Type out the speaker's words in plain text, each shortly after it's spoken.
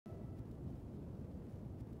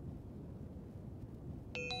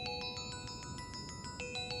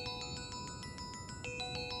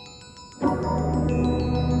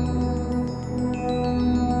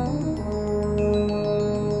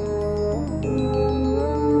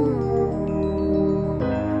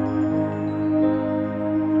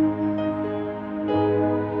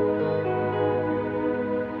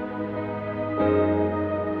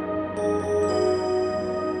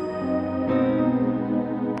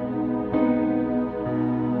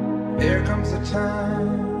There comes a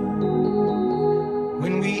time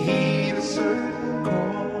when we heed a certain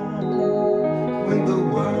call, when the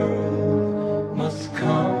world must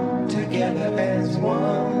come together as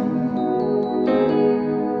one.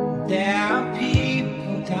 There are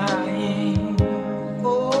people dying.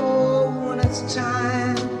 Oh, when it's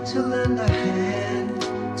time to lend a hand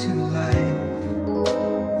to life,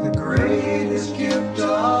 the greatest gift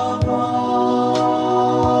of all.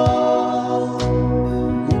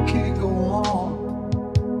 We can't go on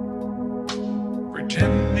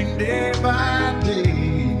pretending day by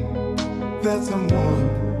day that someone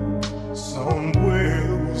somewhere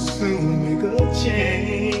will soon make a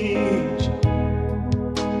change.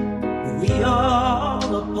 We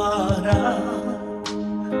all a part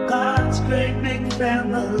of God's great big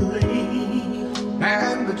family.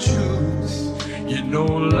 And the truth, you know,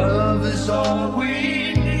 love is all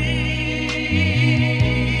we need.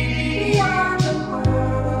 We are the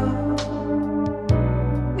world.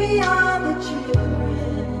 We are the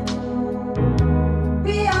children.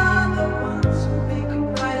 We are the ones who make a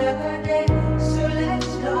brighter day. So let's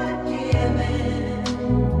start giving.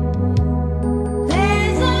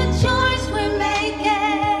 There's a choice we're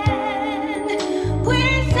making.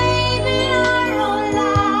 We're saving our own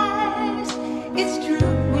lives. It's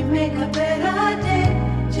true, we make a better day.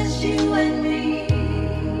 Just you and me.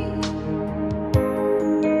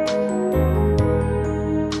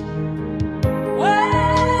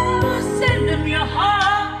 Well, send them your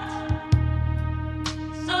heart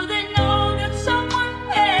so they know that someone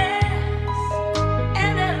cares,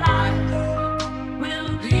 and their life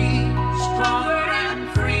will be stronger and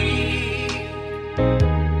free.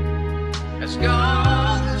 As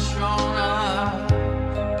God has shown us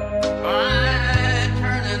by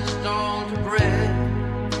turning stone to bread,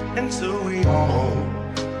 and so we all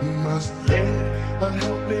must lend a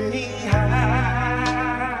helping hand.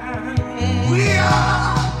 We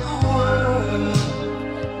are the world.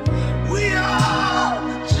 We are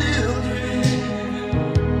the children.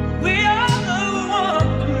 We are the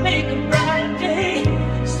ones to make a bright day.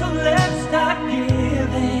 So let's start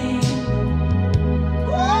giving.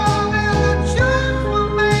 Oh, and the choice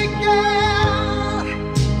we're making,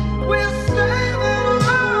 we're saving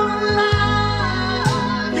our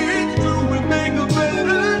lives. It's true, we make a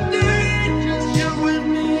better day, just you and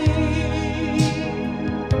me.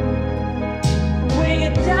 When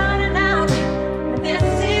you're down and out, there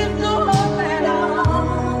seems no hope at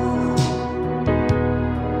all.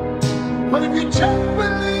 But if you just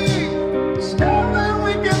believe, it's nothing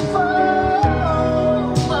we can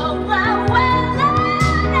fall. Well,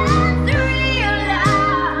 let's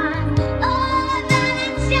realize, oh, that a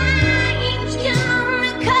change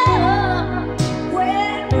gonna come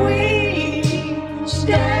when we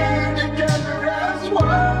stand together as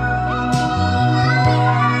one.